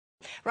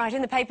Right,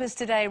 in the papers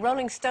today,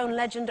 Rolling Stone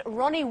legend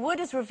Ronnie Wood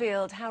has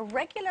revealed how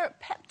regular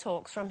pep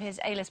talks from his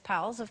A-list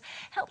pals have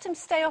helped him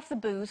stay off the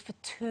booze for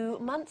 2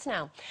 months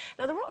now.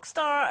 Now, the rock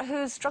star,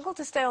 who's struggled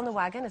to stay on the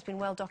wagon, has been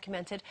well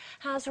documented,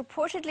 has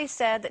reportedly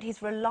said that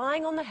he's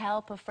relying on the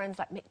help of friends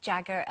like Mick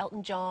Jagger,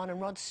 Elton John and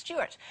Rod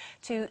Stewart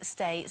to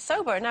stay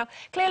sober. Now,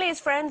 clearly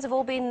his friends have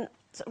all been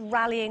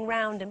rallying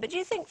round him, but do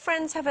you think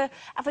friends have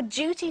a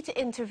duty to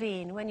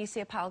intervene when you see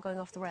a pal going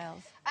off the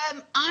rails?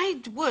 I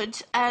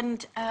would,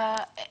 and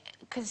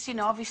because, you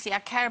know, obviously I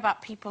care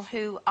about people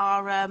who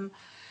are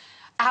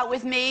out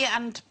with me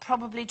and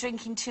probably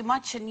drinking too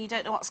much and you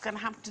don't know what's going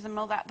to happen to them and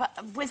all that. But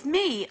with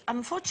me,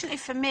 unfortunately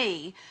for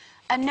me,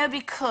 and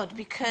nobody could,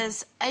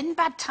 because in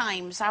bad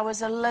times I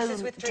was a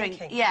lone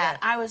drinker. Yeah,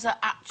 I was an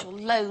actual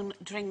lone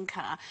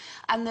drinker,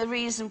 and the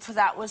reason for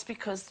that was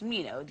because,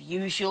 you know, the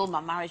usual,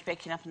 my marriage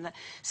breaking up, and that.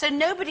 So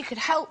nobody could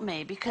help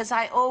me because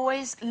I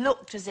always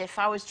looked as if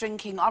I was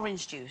drinking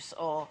orange juice,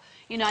 or,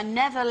 you know, I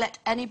never let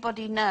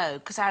anybody know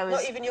because I was.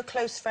 Not even your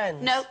close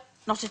friends. No.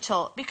 Not at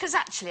all, because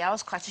actually I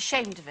was quite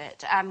ashamed of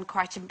it and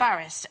quite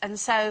embarrassed, and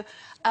so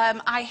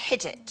I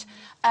hid it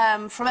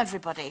from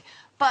everybody.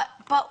 But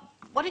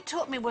what it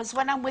taught me was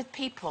when I'm with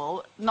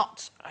people,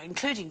 not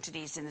including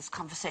Denise in this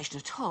conversation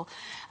at all,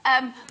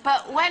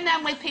 but when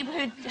I'm with people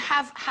who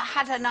have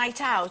had a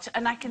night out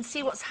and I can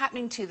see what's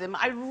happening to them,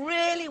 I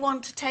really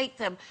want to take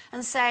them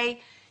and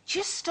say,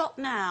 just stop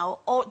now,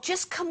 or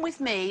just come with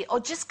me, or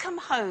just come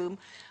home.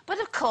 But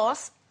of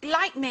course,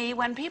 like me,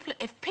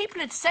 if people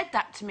had said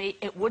that to me,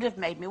 it would have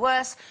made me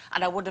worse,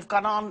 and I would have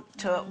gone on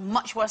to a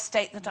much worse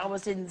state that I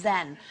was in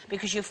then,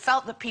 because you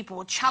felt that people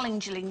were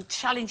challenging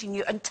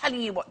you and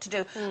telling you what to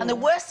do. And the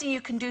worst thing you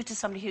can do to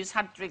somebody who's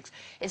had drinks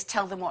is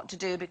tell them what to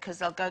do, because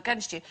they'll go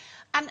against you.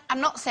 And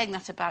I'm not saying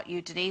that about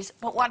you, Denise,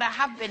 but when I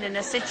have been in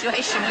a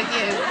situation with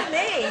you...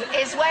 Me?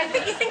 ...is when...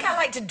 You think I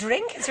like to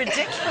drink? It's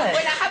ridiculous.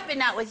 When I have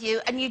been out with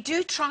you and you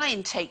do try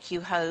and take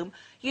you home,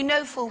 you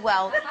know full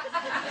well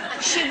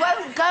she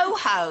won't go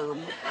home.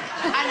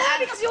 And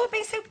because you're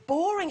being so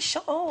boring,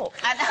 shut up.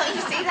 I know,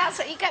 you see, that's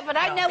what you get, but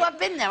I know I've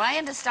been there, I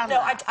understand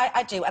that. No,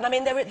 I do, and I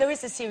mean, there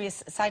is a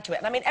serious side to it,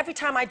 and I mean, every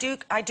time I do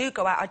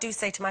go out, I do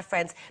say to my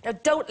friends, no,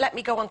 don't let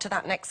me go on to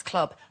that next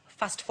club.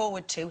 Fast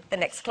forward to the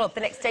next club.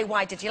 The next day,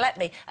 why did you let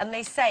me? And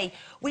they say,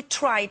 we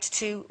tried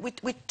to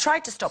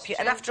stop you,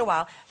 and after a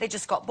while, they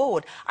just got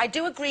bored. I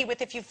do agree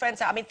with if your friends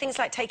are, I mean, things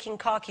like taking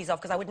car keys off,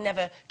 because I would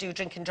never do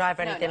drink and drive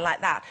or anything like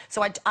that.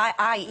 So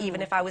I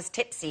even if I was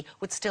tipsy,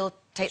 would still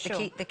take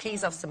the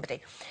keys off somebody.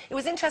 It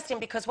was interesting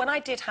because when I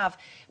did have,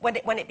 when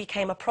it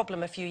became a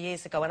problem a few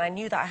years ago, and I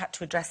knew that I had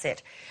to address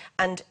it,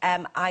 and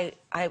I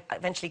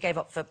eventually gave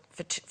up for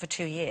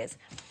 2 years.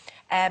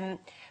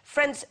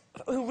 Friends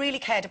who really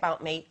cared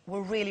about me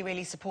were really,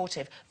 really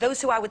supportive.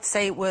 Those who I would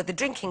say were the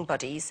drinking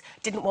buddies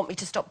didn't want me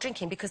to stop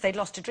drinking because they'd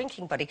lost a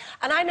drinking buddy.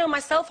 And I know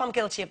myself I'm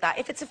guilty of that.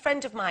 If it's a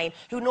friend of mine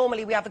who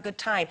normally we have a good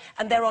time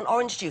and they're on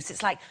orange juice,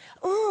 it's like,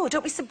 oh,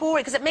 don't be so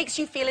boring, because it makes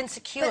you feel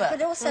insecure.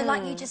 But also,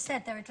 like you just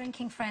said, there are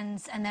drinking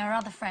friends and there are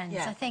other friends.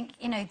 Yeah. I think,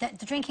 you know,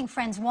 the drinking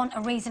friends want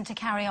a reason to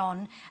carry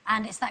on,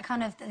 and it's that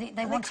kind of,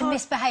 they want to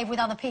misbehave with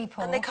other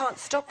people. And they can't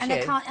stop you.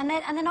 They can't, and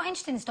they're not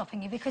interested in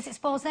stopping you because it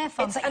spoils their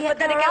fun. But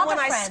then again, when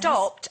I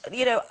stopped,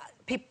 you know,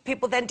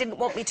 people then didn't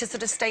want me to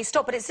sort of stay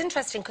stopped. But it's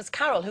interesting because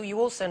Carol, who you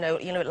also know,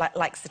 you know,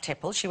 likes the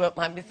tipple, she won't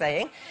mind me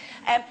saying,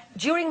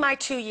 during my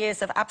 2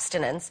 years of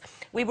abstinence,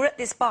 we were at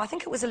this bar, I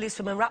think it was a Loose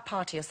Women rap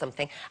party or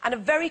something, and a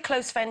very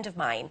close friend of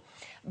mine,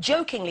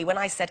 jokingly, when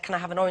I said, can I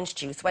have an orange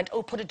juice, went,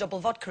 oh, put a double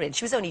vodka in.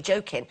 She was only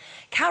joking.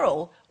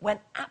 Carol went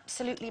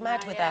absolutely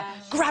mad with her,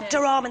 grabbed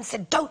her arm and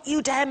said, don't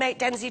you dare make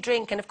Denzi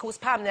drink. And, of course,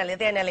 Pam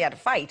nearly had a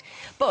fight.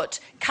 But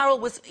Carol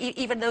was,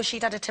 even though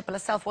she'd had a tipple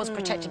herself, was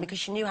protecting because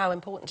she knew how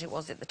important it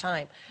was at the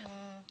time.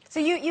 So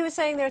you were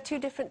saying there are 2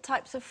 different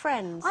types of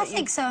friends? I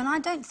think so, and I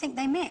don't think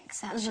they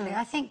mix, actually.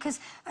 I think,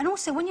 and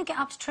also, when you get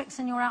up to tricks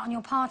and you're out and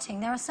you're partying,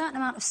 there are a certain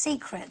amount of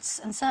secrets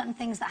and certain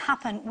things that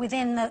happen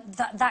within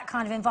that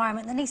kind of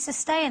environment that needs to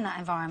stay in that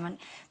environment,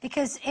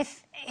 because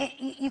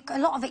a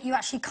lot of it you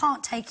actually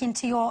can't take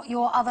into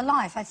your other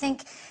life. I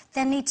think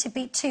there need to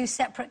be 2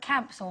 separate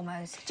camps,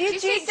 almost. Do you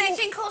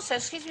think also,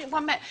 excuse me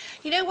 1 minute,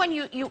 you know when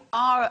you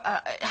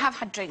have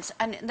had drinks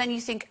and then you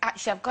think,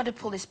 actually, I've got to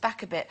pull this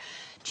back a bit,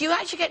 do you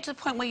actually get to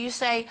the point where you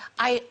say,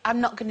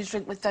 I'm not going to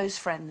drink with those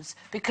friends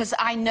because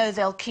I know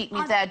they'll keep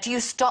me there? Do you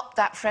stop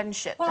that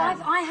friendship then?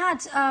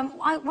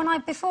 Well,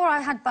 before I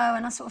had Beau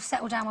and I sort of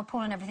settled down with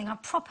Paul and everything, I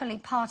properly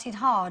partied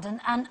hard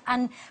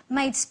and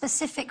made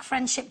specific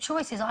friendship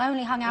choices. I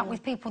only hung out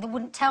with people that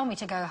wouldn't tell me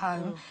to go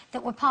home,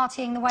 that were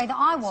partying the way that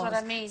I was. That's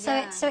what I mean,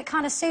 so it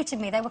kind of suited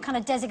me. They were kind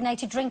of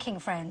designated drinking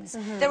friends.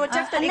 There were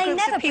definitely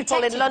groups of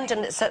people in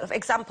London, sort of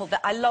example,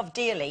 that I love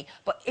dearly,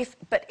 but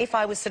if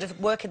I was sort of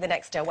working the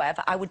next day or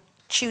whatever, I would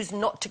choose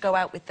not to go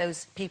out with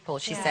those people,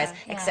 she says,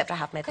 except I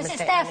have made a mistake.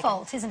 Because it's their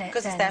fault, isn't it?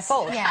 Because it's their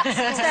fault. Yeah.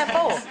 It's their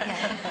fault.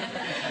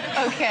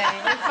 OK,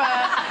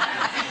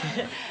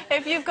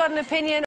 if you've got an opinion